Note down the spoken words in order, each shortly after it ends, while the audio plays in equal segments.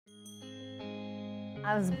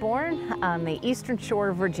I was born on the eastern shore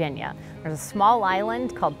of Virginia. There's a small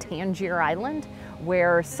island called Tangier Island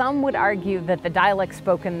where some would argue that the dialect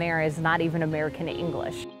spoken there is not even American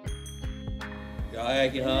English.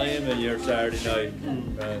 That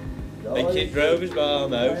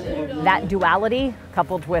duality,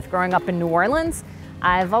 coupled with growing up in New Orleans,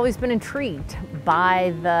 I've always been intrigued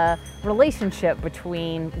by the relationship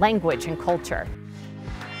between language and culture.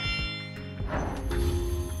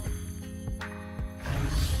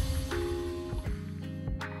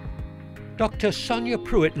 Dr. Sonja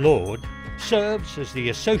Pruitt-Lord serves as the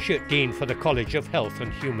Associate Dean for the College of Health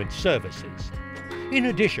and Human Services. In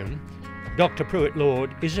addition, Dr.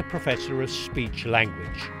 Pruitt-Lord is a professor of speech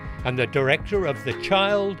language and the director of the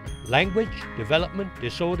Child, Language, Development,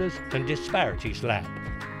 Disorders and Disparities Lab.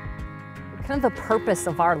 Kind of the purpose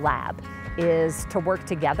of our lab is to work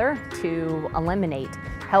together to eliminate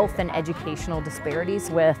health and educational disparities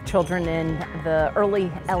with children in the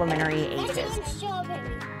early elementary ages.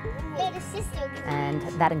 And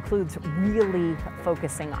that includes really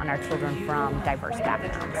focusing on our children from diverse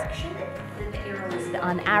backgrounds.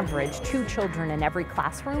 On average, 2 children in every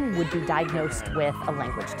classroom would be diagnosed with a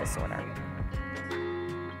language disorder.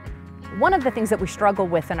 One of the things that we struggle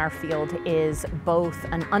with in our field is both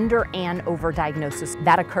an under and over diagnosis.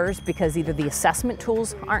 That occurs because either the assessment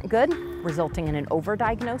tools aren't good, resulting in an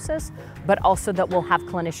overdiagnosis, but also that we'll have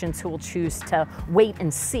clinicians who will choose to wait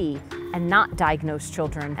and see and not diagnose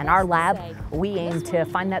children. In our lab, we aim to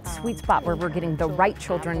find that sweet spot where we're getting the right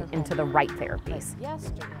children into the right therapies.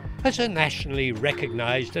 As a nationally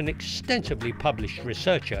recognized and extensively published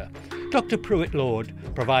researcher, Dr. Pruitt-Lord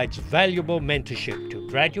provides valuable mentorship to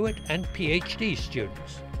graduate and PhD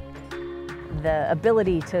students. The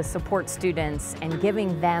ability to support students and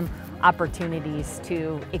giving them opportunities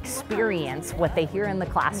to experience what they hear in the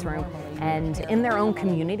classroom and in their own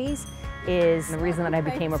communities is the reason that I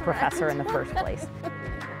became a professor in the first place.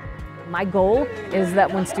 My goal is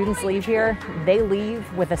that when students leave here, they leave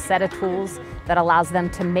with a set of tools that allows them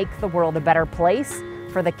to make the world a better place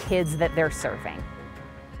for the kids that they're serving.